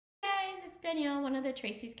Danielle, one of the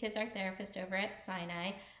Tracy's Kids Art Therapist over at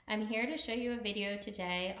Sinai. I'm here to show you a video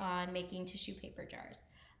today on making tissue paper jars.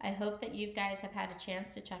 I hope that you guys have had a chance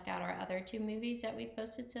to check out our other two movies that we've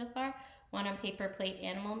posted so far, one on paper plate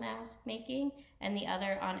animal mask making and the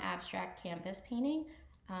other on abstract canvas painting.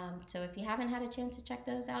 So if you haven't had a chance to check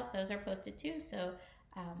those out, those are posted too, so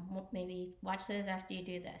maybe watch those after you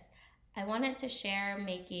do this. I wanted to share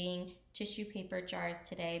making tissue paper jars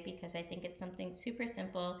today because I think it's something super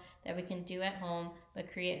simple that we can do at home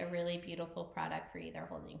but create a really beautiful product for either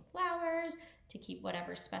holding flowers, to keep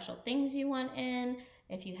whatever special things you want in.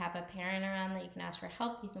 If you have a parent around that you can ask for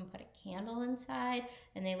help, you can put a candle inside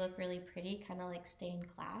and they look really pretty, kind of like stained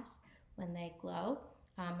glass when they glow.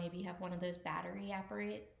 Maybe you have one of those battery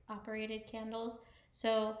operated candles.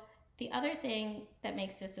 So the other thing that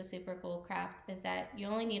makes this a super cool craft is that you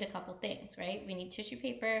only need a couple things, right? We need tissue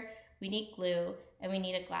paper, we need glue, and we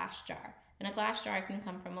need a glass jar. And a glass jar can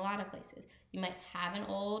come from a lot of places. You might have an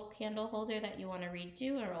old candle holder that you want to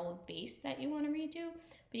redo or an old vase that you want to redo,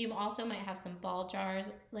 but you also might have some ball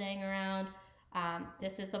jars laying around.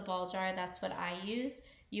 This is a ball jar, that's what I used.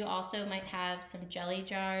 You also might have some jelly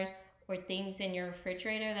jars or things in your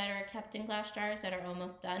refrigerator that are kept in glass jars that are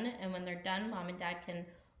almost done, and when they're done, mom and dad can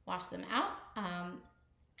wash them out,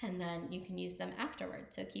 and then you can use them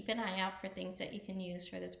afterwards. So keep an eye out for things that you can use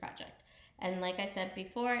for this project. And like I said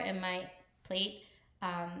before in my plate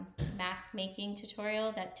mask making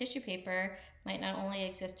tutorial, that tissue paper might not only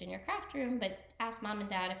exist in your craft room, but ask mom and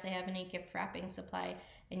dad if they have any gift wrapping supply,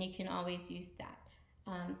 and you can always use that.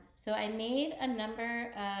 So I made a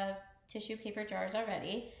number of tissue paper jars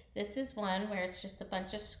already. This is one where it's just a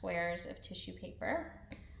bunch of squares of tissue paper.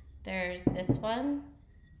 There's this one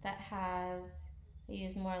that has, I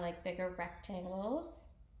use more like bigger rectangles.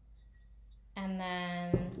 And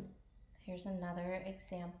then here's another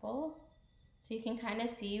example. So you can kind of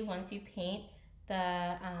see once you paint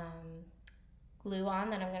the glue on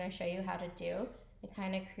that I'm going to show you how to do, it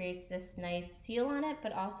kind of creates this nice seal on it,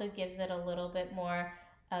 but also gives it a little bit more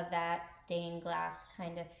of that stained glass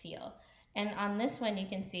kind of feel. And on this one you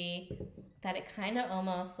can see that it kind of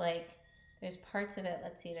almost like, there's parts of it,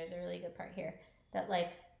 let's see, there's a really good part here, that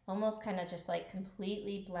like almost kind of just like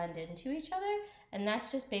completely blend into each other. And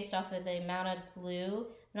that's just based off of the amount of glue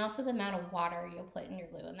and also the amount of water you'll put in your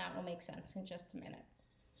glue, and that will make sense in just a minute.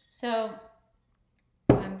 So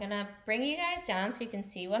I'm gonna bring you guys down so you can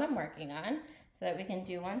see what I'm working on so that we can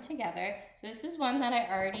do one together. So this is one that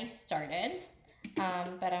I already started,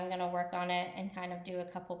 but I'm gonna work on it and kind of do a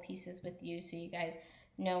couple pieces with you so you guys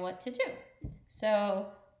know what to do. So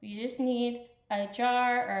you just need a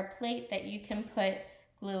jar or a plate that you can put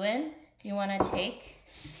glue in. You want to take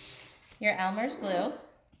your Elmer's glue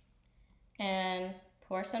and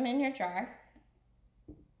pour some in your jar.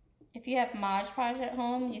 If you have Mod Podge at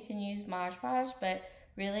home, you can use Mod Podge, but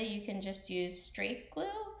really you can just use straight glue,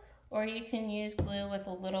 or you can use glue with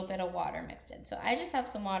a little bit of water mixed in. So I just have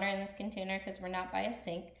some water in this container because we're not by a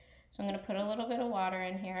sink. So I'm going to put a little bit of water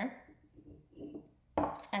in here,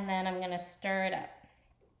 and then I'm going to stir it up.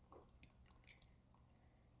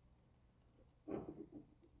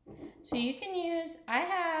 So you can use,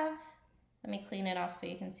 let me clean it off so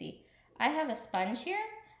you can see. I have a sponge here,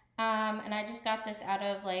 and I just got this out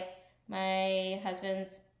of like my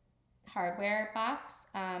husband's hardware box.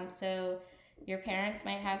 So your parents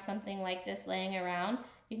might have something like this laying around.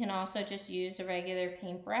 You can also just use a regular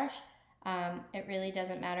paintbrush. It really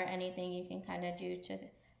doesn't matter, anything you can kind of do to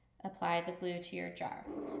apply the glue to your jar.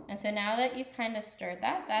 And so now that you've kind of stirred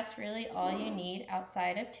that, that's really all you need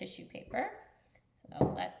outside of tissue paper.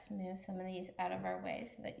 So let's move some of these out of our way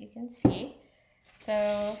so that you can see.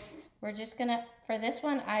 So we're just gonna, for this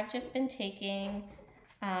one, I've just been taking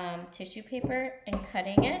tissue paper and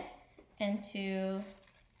cutting it into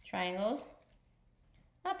triangles.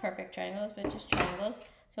 Not perfect triangles, but just triangles.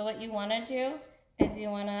 So what you wanna do is you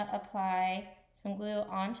wanna apply some glue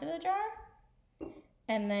onto the jar,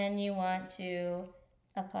 and then you want to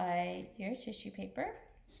apply your tissue paper.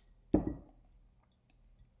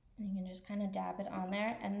 You can just kind of dab it on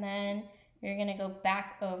there, and then you're going to go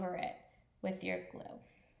back over it with your glue.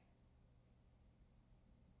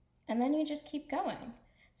 And then you just keep going.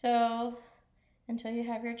 So until you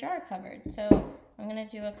have your jar covered. So I'm going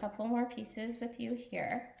to do a couple more pieces with you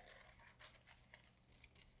here.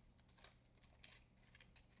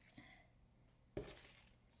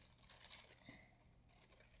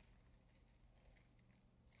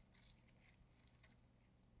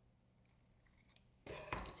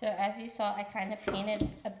 So as you saw, I kind of painted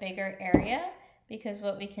a bigger area because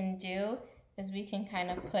what we can do is we can kind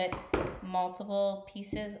of put multiple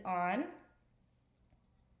pieces on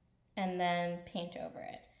and then paint over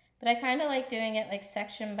it. But I kind of like doing it like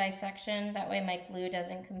section by section. That way my glue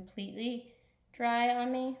doesn't completely dry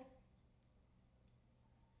on me.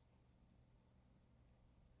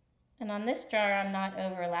 And on this jar, I'm not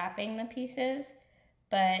overlapping the pieces,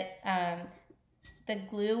 but the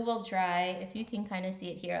glue will dry, if you can kind of see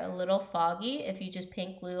it here, a little foggy if you just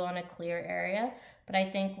paint glue on a clear area. But I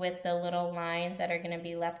think with the little lines that are going to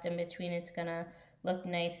be left in between, it's going to look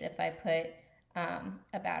nice if I put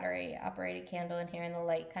a battery operated candle in here and the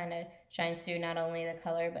light kind of shines through not only the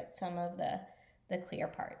color but some of the clear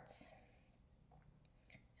parts.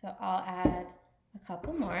 So I'll add a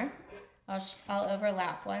couple more. I'll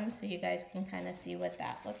overlap one so you guys can kind of see what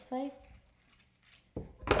that looks like.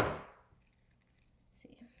 Let's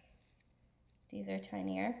see. These are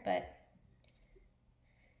tinier, but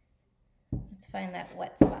let's find that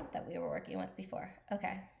wet spot that we were working with before.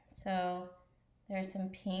 Okay, so there's some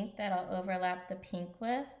pink that I'll overlap the pink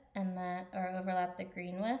with, and then, or overlap the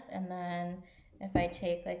green with, and then if I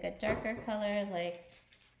take like a darker color, like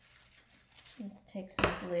let's take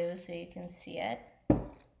some blue so you can see it.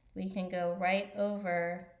 We can go right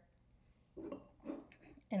over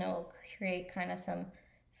and it will create kind of some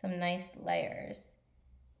nice layers,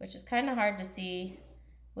 which is kind of hard to see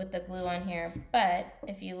with the glue on here. But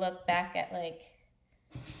if you look back at like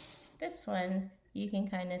this one, you can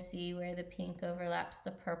kind of see where the pink overlaps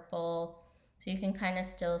the purple. So you can kind of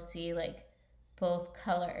still see like both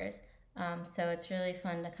colors. So it's really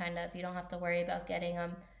fun to kind of, you don't have to worry about getting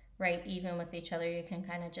them right even with each other. You can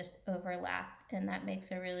kind of just overlap, and that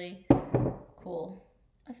makes a really cool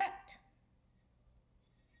effect.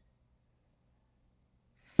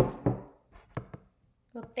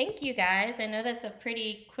 Well, thank you guys. I know that's a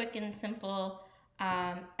pretty quick and simple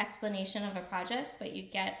explanation of a project, but you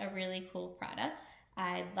get a really cool product.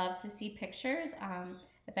 I'd love to see pictures.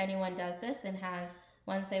 If anyone does this and has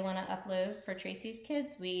ones they want to upload for Tracy's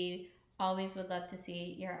Kids, we always would love to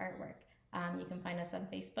see your artwork. You can find us on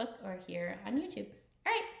Facebook or here on YouTube.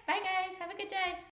 All right, bye guys. Have a good day.